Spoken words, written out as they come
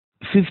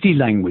50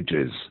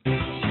 languages.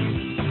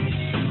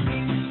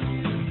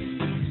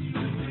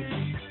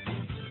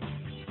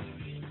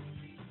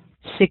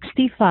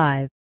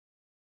 65.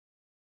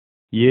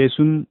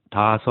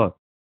 65.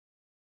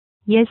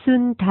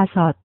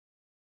 65.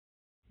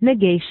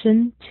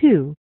 Negation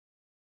 2.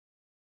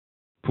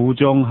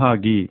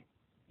 부정하기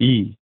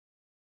 2.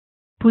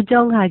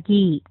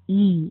 부정하기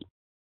 2.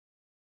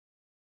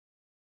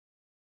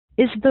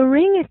 Is the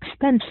ring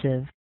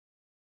expensive?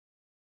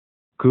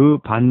 그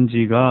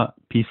반지가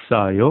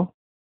비싸요?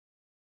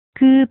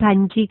 그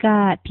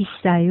반지가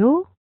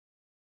비싸요?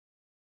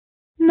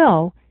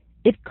 No,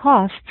 it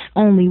costs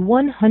only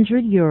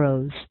 100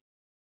 euros.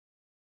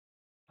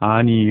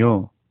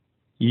 아니요.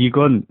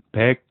 이건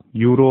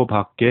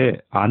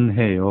 100유로밖에 안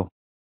해요.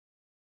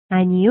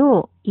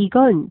 아니요,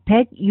 이건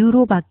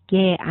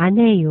 100유로밖에 안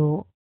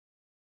해요.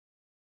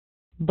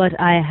 But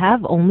I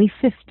have only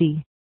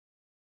 50.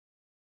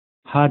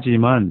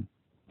 하지만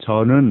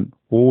저는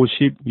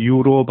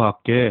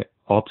 50유로밖에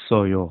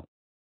없어요.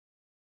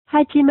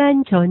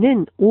 하지만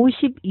저는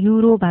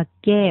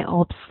 50유로밖에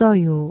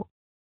없어요.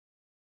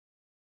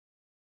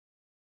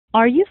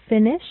 Are you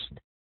finished?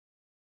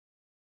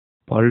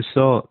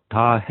 벌써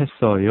다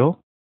했어요?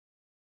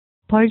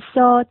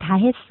 벌써 다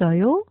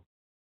했어요?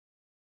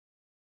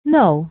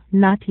 No,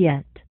 not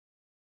yet.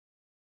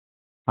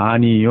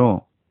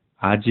 아니요.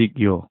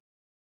 아직요.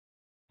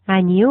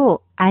 아니요,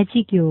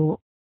 아직요.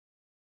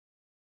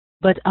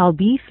 But I'll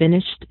be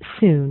finished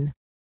soon.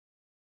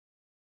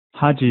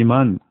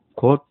 하지만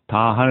곧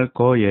다 할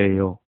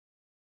거예요.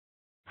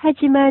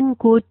 하지만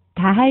곧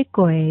다 할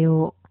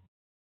거예요.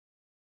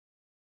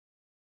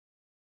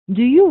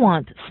 Do you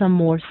want some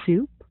more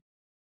soup?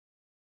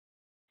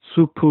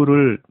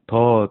 수프를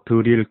더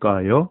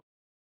드릴까요?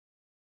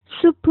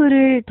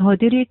 수프를 더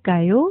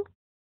드릴까요?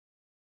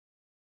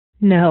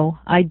 No,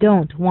 I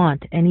don't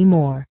want any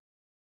more.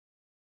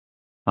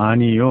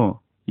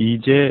 아니요.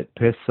 이제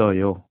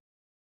됐어요.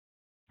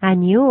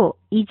 아니요,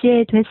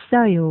 이제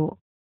됐어요.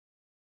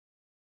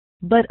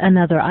 But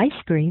another ice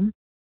cream.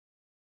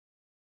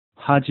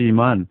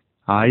 하지만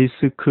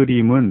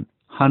아이스크림은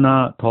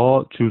하나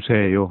더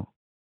주세요.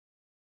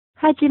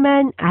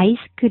 하지만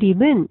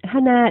아이스크림은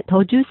하나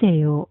더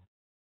주세요.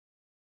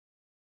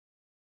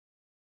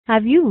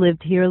 Have you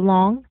lived here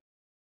long?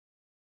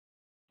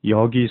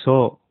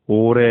 여기서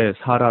오래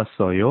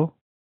살았어요?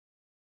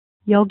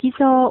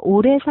 여기서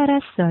오래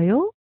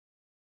살았어요?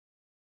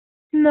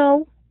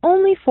 No,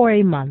 only for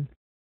a month.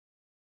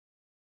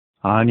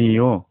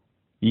 아니요.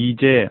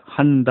 이제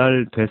한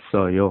달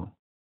됐어요.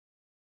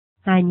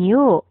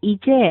 아니요,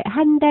 이제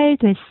한 달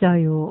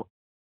됐어요.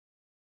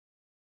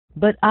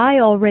 But I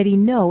already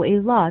know a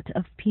lot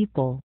of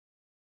people.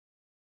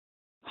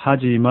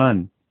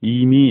 하지만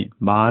이미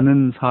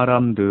많은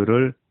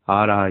사람들을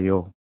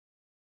알아요.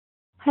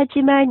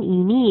 하지만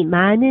이미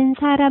많은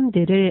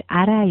사람들을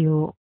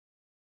알아요.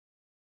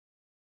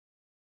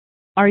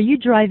 Are you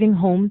driving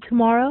home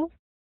tomorrow?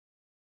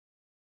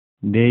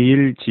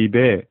 내일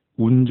집에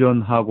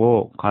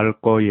운전하고 갈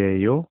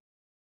거예요?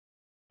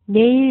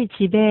 내일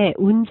집에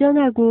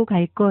운전하고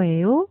갈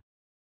거예요?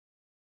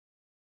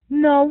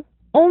 No,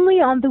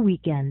 only on the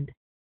weekend.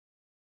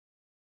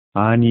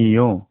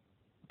 아니요.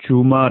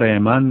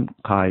 주말에만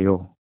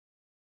가요.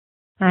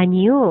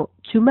 아니요,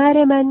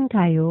 주말에만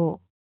가요.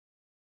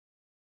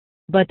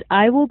 But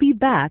I will be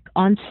back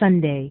on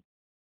Sunday.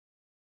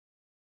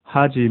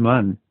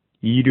 하지만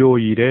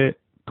일요일에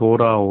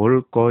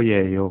돌아올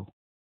거예요.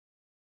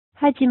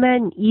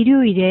 하지만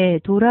일요일에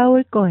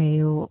돌아올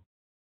거예요.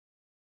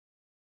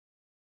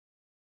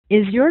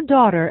 Is your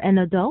daughter an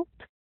adult?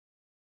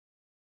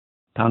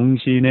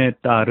 당신의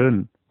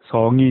딸은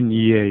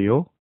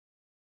성인이에요?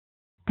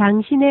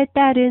 당신의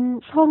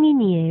딸은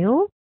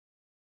성인이에요?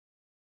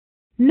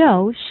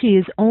 No, she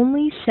is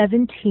only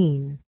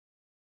 17.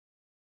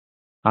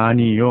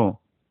 아니요.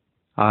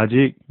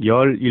 아직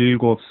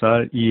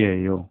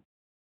 17살이에요.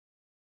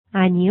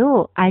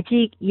 아니요,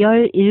 아직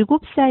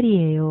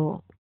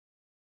 17살이에요.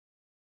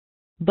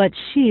 But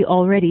she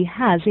already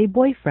has a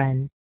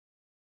boyfriend.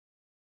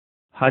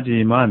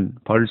 하지만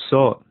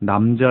벌써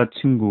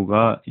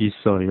남자친구가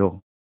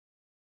있어요.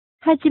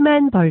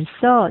 하지만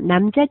벌써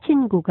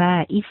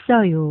남자친구가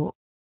있어요.